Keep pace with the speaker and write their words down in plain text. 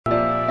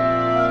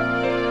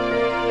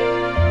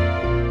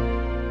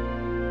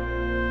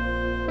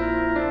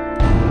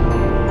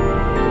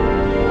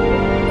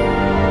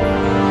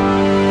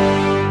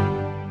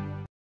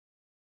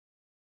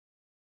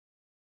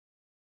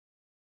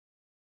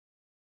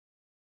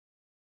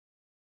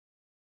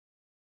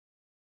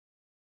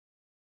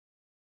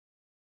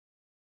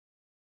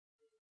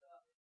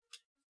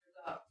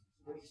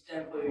It's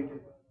time for you to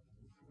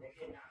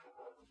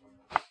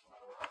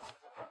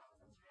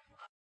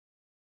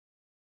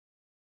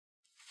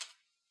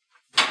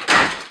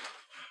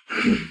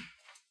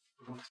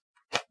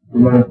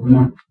come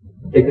on.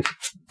 Take it.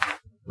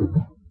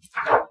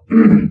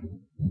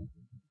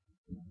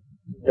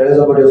 Tell us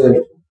about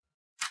yourself.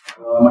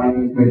 My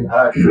name is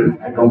Medhar.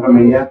 I come from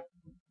India.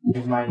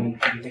 This is my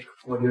intake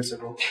 4 years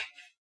ago.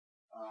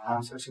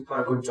 I'm searching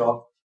for a good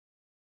job.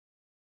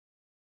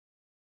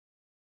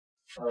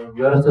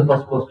 You are the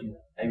first question.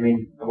 I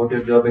mean, about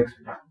your job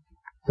experience.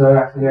 Sir,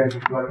 actually, I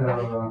just got a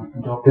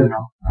job till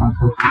now. I'm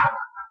searching.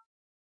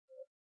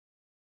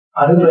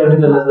 Are you trying to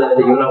tell us that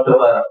even after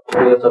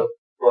 4 years,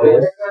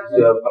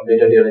 you have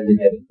completed your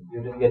engineering, you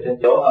didn't get a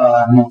job?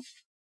 No.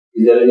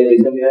 Is there any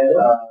reason behind it?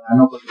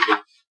 No particular.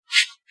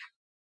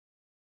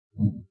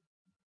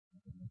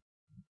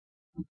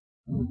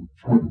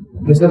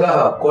 Mr. The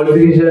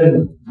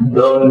qualification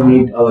don't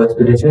meet our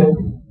expectation.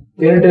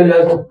 Can you tell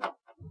us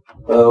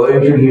why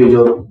you should give a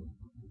job?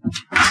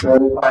 So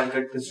if I'll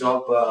get this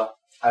job,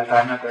 I'll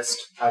try my best.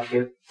 I'll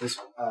give this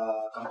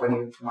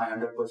company my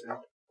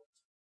 100%.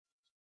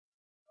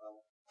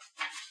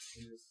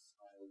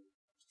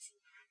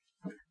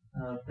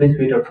 Please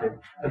wait outside.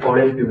 I'll call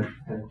you in a few minutes.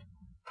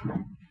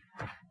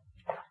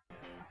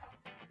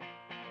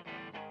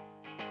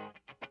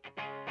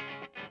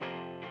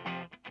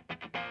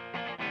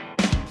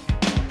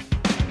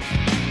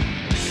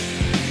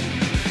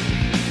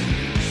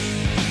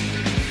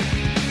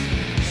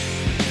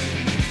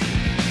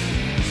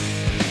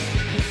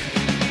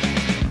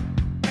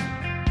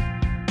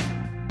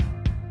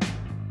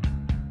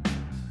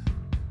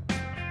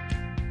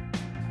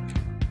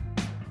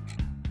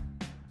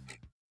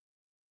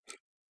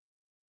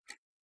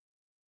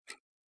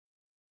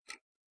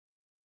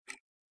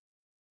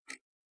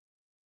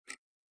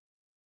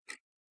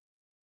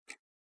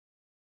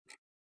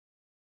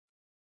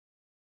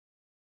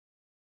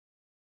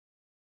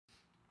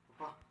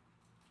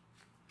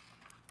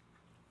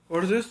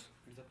 What is this?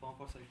 It's a form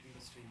for selecting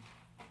the stream.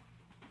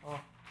 Oh.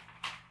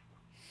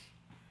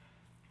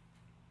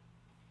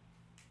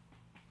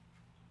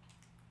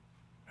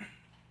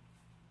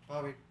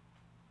 Oh wait.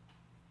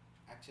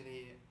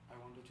 Actually, I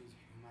want to choose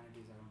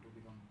humanities. I want to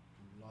become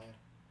lawyer.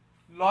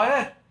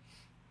 Lawyer?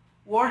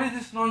 What is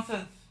this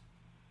nonsense?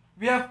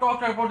 We have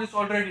talked about this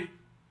already.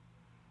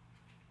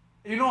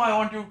 You know I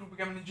want you to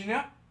become an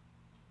engineer.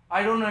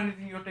 I don't know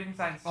anything. You're taking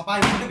science. Papa, I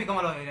want to become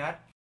a lawyer, yaar.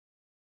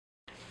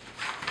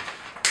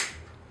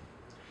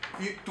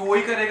 तू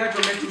वही करेगा जो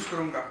मैं choose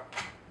करूंगा.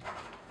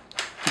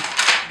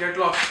 Get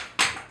lost.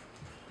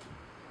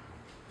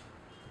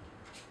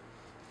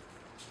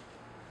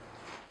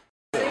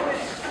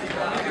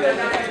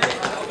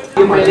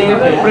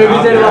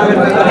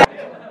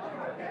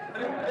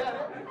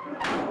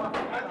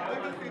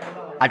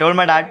 I told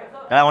my dad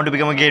that I want to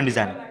become a game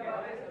designer.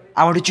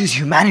 I want to choose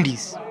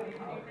humanities.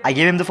 I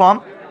gave him the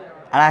form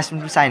and I asked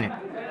him to sign it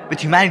with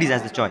humanities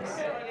as the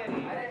choice.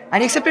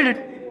 And he accepted it.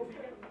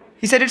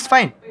 He said it's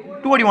fine.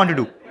 Do what you want to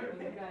do.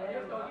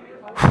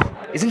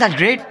 Isn't that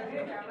great?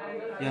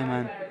 Yeah,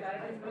 man.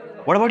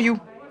 What about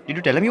you? Did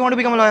you tell him you want to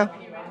become a lawyer?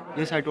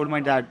 Yes, I told my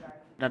dad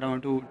that I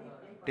want to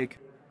take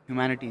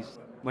humanities,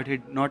 but he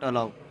did not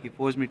allow. He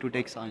forced me to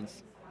take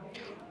science.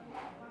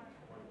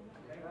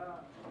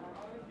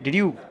 Did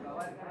you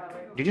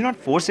not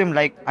force him,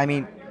 did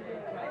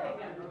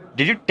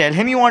you tell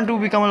him you want to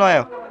become a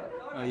lawyer?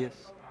 Yes.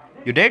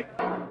 You did?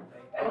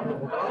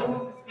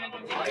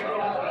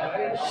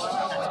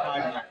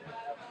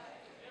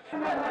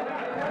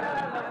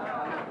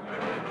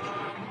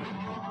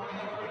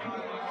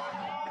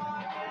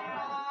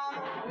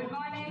 Good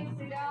morning,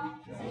 sit down,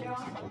 sit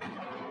down.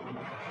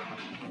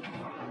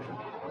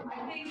 I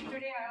think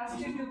today I asked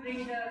you to bring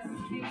the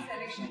seat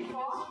selection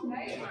form,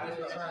 right?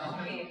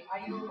 Okay,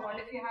 are you, all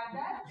of you have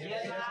that?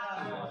 Yes.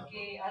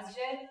 Okay,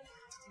 Astray,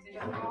 is it a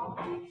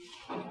form?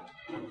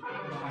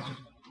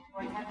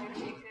 What have you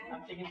taken?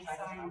 I'm taking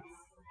science.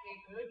 Okay,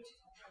 good.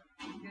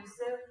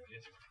 Yusuf?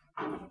 Yes.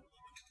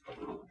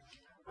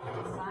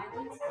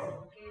 Science?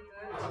 Okay,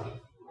 good.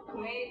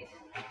 Mate?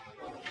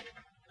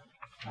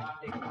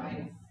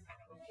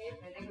 Okay,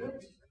 very good.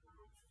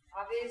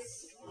 Avis?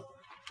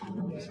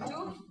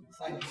 Two?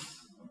 Science.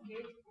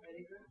 Okay,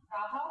 very good.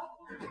 Taha?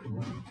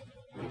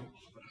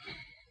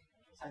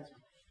 Science.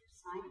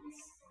 Science?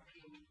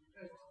 Okay,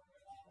 good.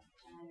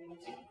 And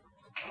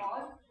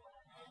Paul?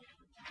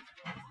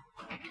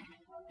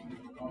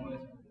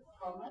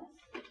 Commerce?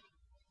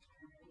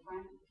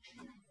 Fine.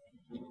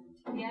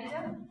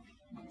 Piaget?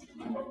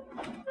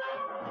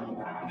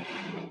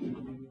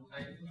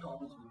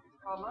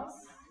 Commerce?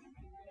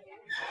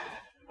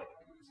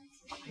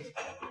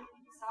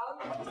 South?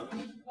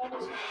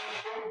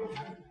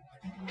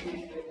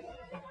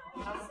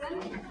 Hassan?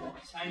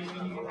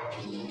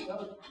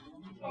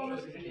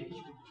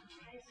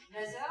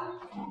 Reza?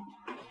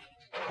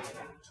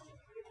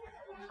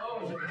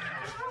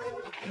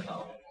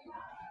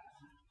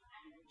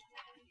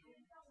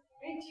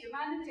 Wait,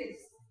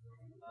 humanities.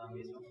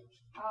 Is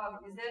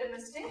there a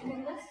mistake in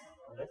this?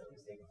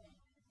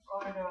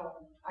 Or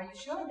Are you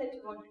sure that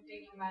you want to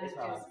take humanities?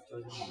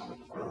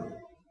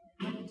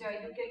 But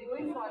you can go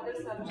in for other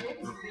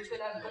subjects which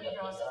will have good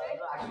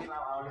prospect. Actually,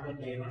 ma'am, I want to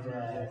get game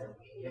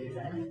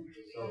design.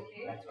 So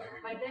Okay. that's why.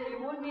 But then you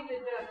won't be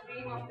with the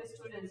cream of the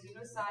students. You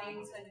know,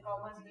 science and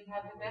commerce will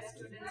have the best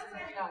students in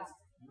the class.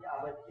 Yeah,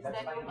 but Is that's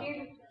that fine.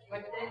 okay?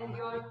 But then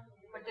your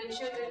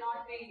potential will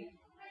not be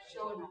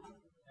shown.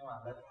 No,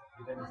 ma'am, that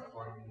depends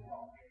upon me.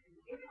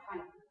 Okay,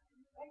 fine.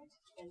 Right.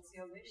 That's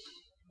your wish.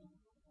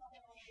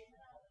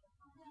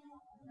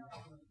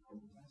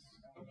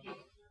 Okay.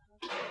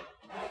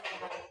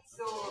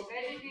 So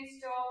where did we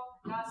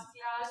stop? Last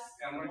class.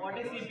 What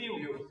is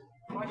CPU?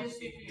 What is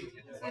CPU?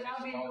 So now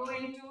we'll go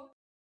into.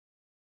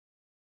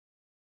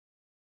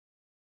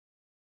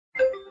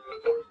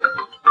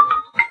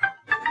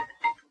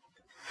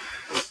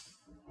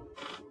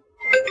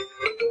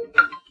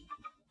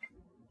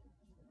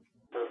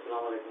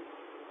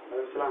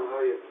 Salam, how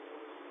are you?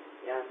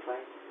 Yeah, I'm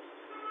fine.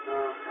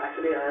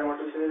 Actually, I want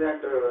to say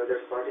that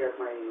there's party at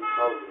my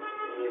house in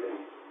the evening.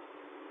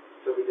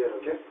 So be there,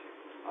 okay?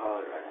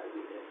 Alright, I'll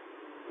be there.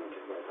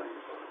 Okay, bye, thanks.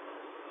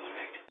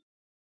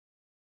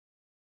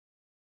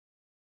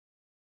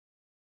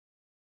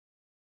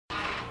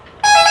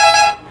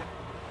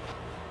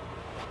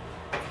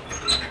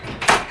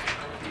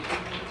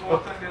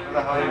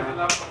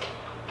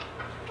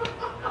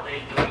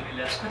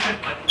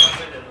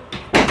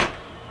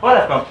 What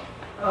is from?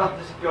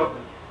 This is your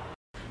bill.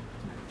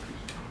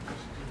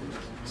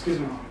 Excuse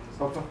me,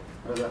 Safa.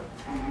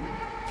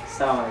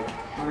 Assalamu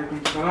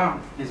Walaikum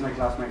salam. He's my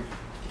classmate.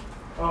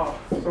 Oh,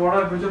 so what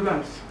are future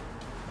plans?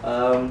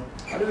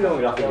 How do we know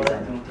graphic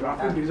design?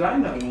 Graphic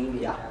designer?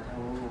 Yeah.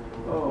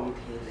 Oh,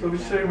 so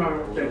which stream are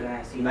you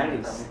taking?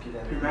 Humanities.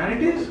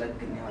 Humanities?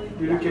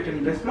 Did you get any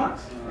best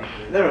marks?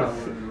 No,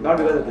 not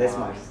because of less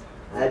marks.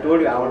 As I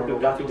told you, I want to do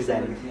graphic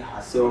designing.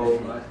 So,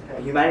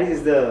 humanities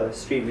is the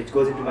stream which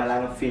goes into my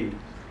line of field.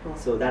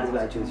 So that is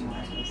why I chose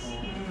humanities.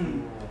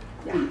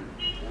 Yeah.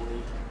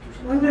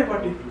 Enjoy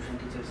party.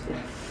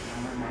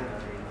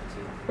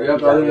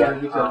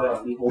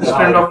 This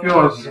friend of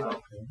yours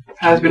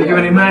has been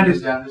given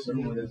humanities.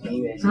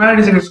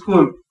 Humanities in his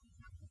school.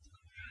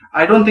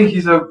 I don't think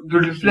he's a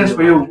good influence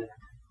for you.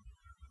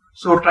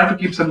 So try to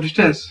keep some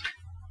distance.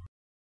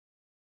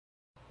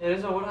 Hey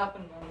Rizzo, what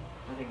happened, man?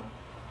 Nothing, man.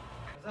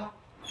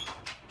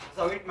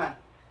 Rizzo, wait, man.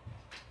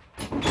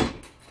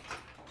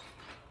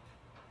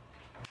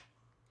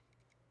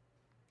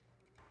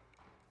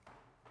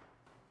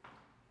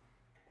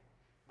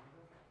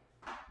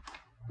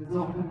 Rizzo,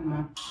 what happened,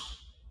 man?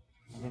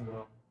 Nothing,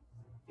 bro.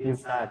 Feel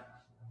sad.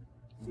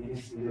 This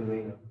is the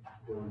way to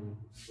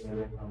stay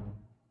away from me.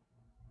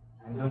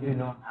 And don't you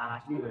know, I'm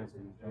actually going to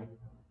studies, right?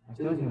 I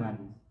chose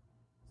humanities.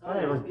 It's not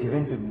that it was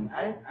given to me.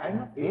 I'm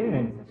not failing in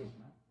any subject,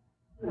 man.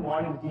 In the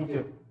morning, the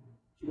teacher,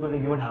 she was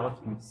like, you won't have a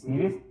speech.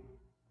 Serious?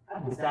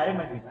 I've decided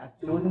my future. I've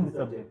chosen the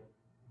subject.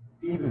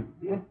 People,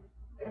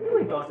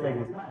 everybody talks like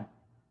this, man.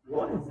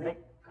 What is like,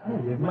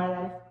 can't I live my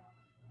life?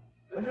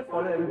 Don't just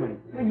follow everybody.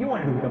 You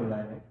want to become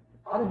alive, right?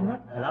 Father did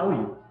not allow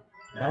you.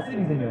 That's the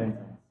reason you're in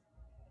science.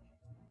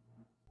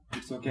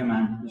 It's okay,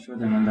 man. We'll show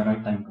them when the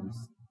right time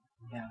comes.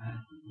 Yeah,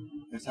 man.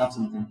 Let's have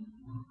something.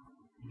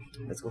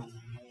 Let's go.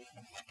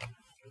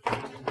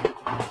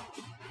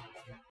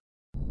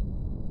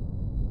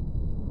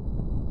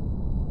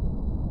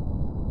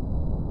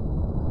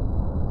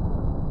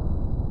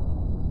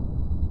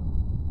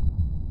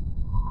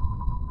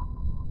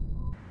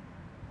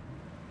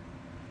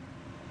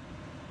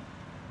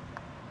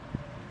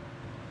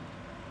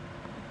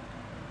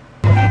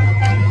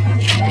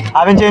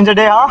 Haven't changed a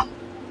day, huh?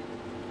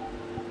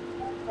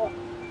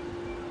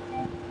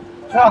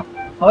 Yeah.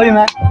 How are you,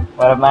 man?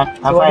 What up, man?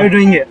 I'm What are you fine.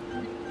 doing here?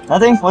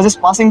 Nothing. Was just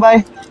passing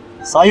by.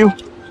 Saw you.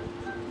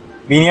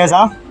 Been years,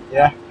 huh?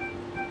 Yeah.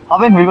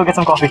 Hop in. We'll go get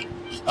some coffee.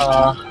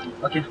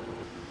 Okay.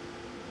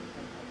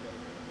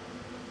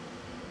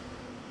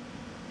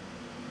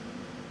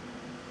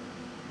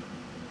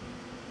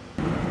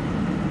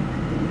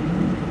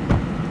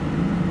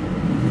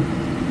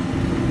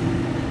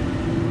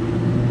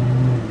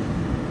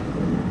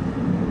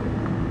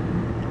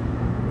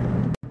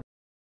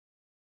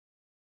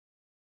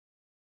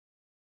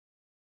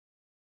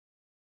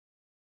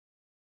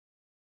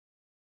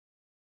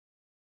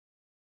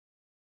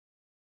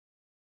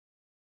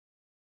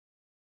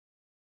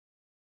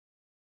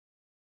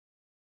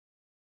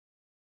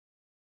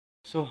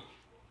 So,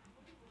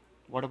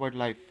 what about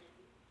life?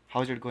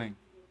 How's it going?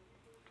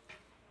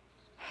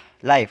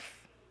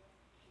 Life.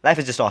 Life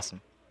is just awesome.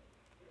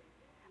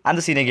 I'm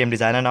the senior game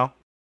designer now.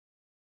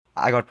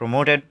 I got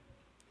promoted.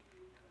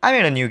 I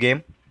made a new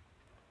game.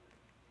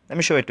 Let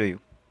me show it to you.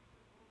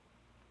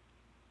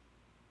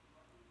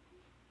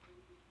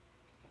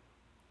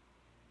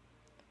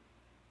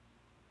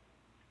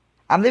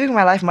 I'm living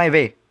my life my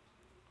way.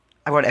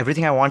 I got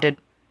everything I wanted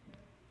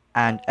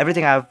and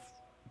everything I've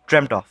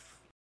dreamt of.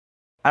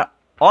 And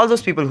all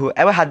those people who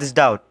ever had this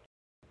doubt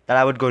that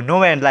I would go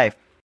nowhere in life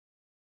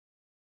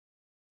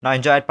now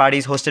enjoy at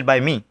parties hosted by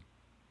me.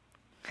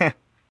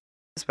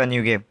 It's my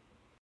new game.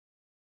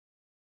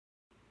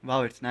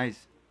 Wow, it's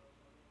nice.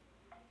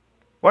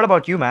 What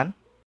about you, man?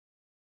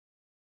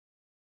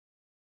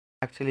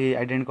 Actually,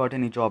 I didn't got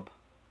any job.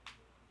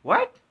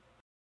 What?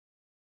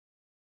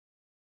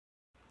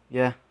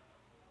 Yeah.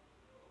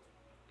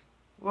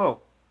 Whoa.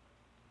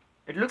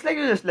 It looks like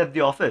you just left the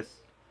office.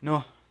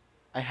 No,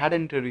 I had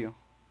an interview,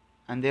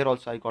 and there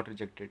also I got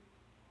rejected.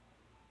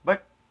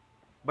 But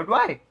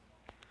why?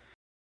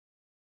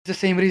 It's the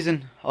same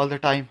reason all the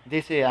time. They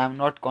say I am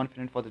not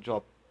confident for the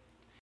job.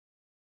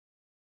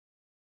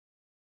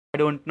 I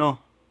don't know.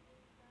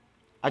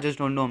 I just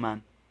don't know,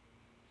 man.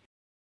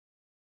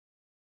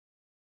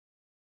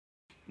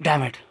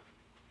 Damn it.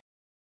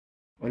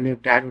 Only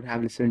if Dad would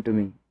have listened to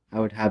me,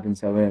 I would have been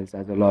somewhere else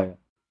as a lawyer.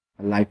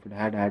 My life would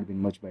have had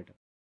been much better.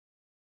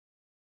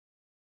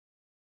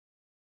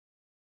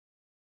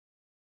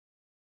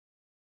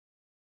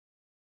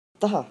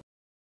 Taha,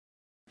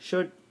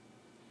 should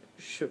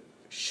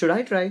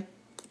I try?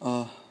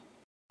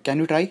 Can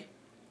you try?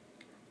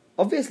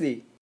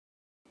 Obviously.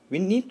 We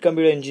need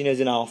computer engineers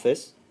in our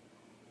office.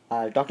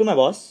 I'll talk to my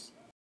boss.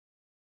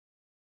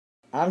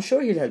 I'm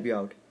sure he'll help you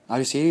out. Are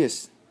you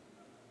serious?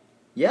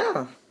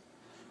 Yeah.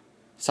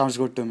 Sounds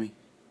good to me.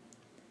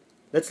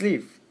 Let's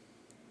leave.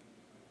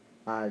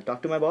 I'll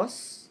talk to my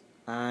boss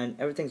and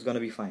everything's gonna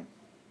be fine.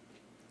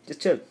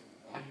 Just chill.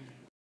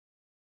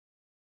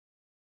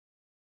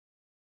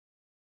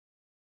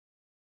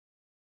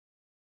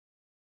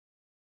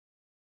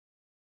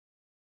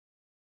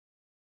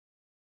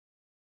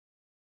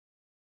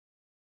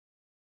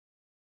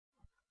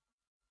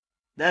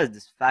 There is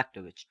this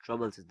factor which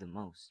troubles us the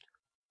most.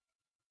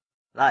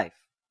 Life.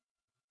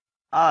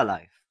 Our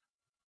life.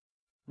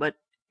 But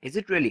is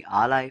it really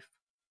our life?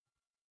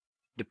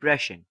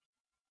 Depression,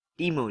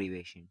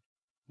 demotivation,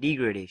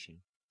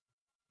 degradation.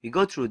 We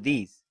go through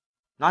these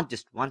not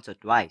just once or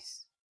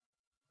twice,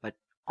 but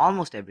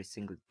almost every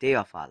single day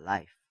of our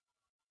life.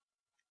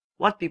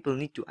 What people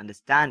need to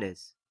understand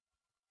is,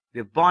 we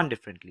are born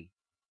differently,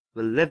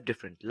 we'll live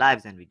different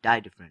lives and we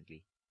die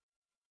differently.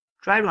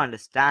 Try to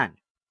understand,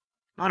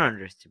 not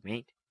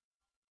underestimate,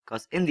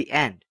 because in the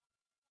end,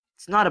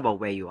 it's not about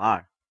where you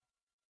are,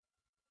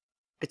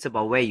 it's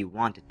about where you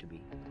want it to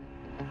be.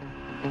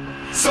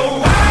 So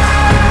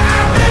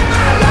I've been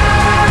my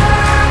life,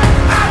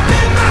 I've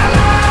been my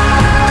life,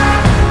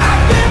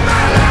 I've been my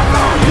life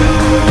on you.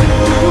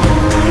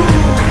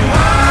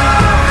 I've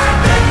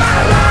been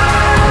my life,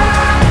 I've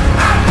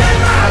been my life,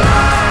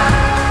 I've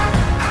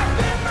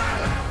been my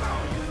life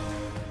on you.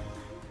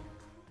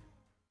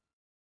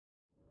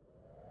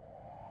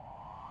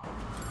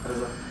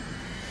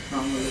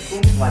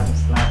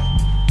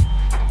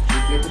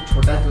 ये तो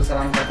छोटा है तो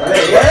सलाम करता है।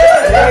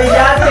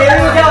 यार तेरे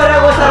को क्या हो रहा है?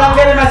 वो सलाम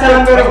करे, मैं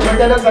सलाम करूं।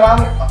 छोटे लोग सलाम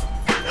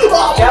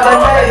क्या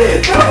बनता है ये?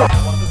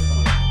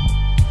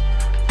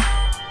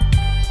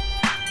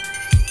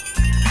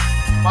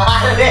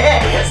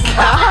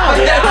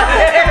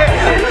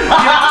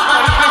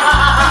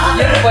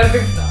 ये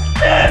परफेक्ट था।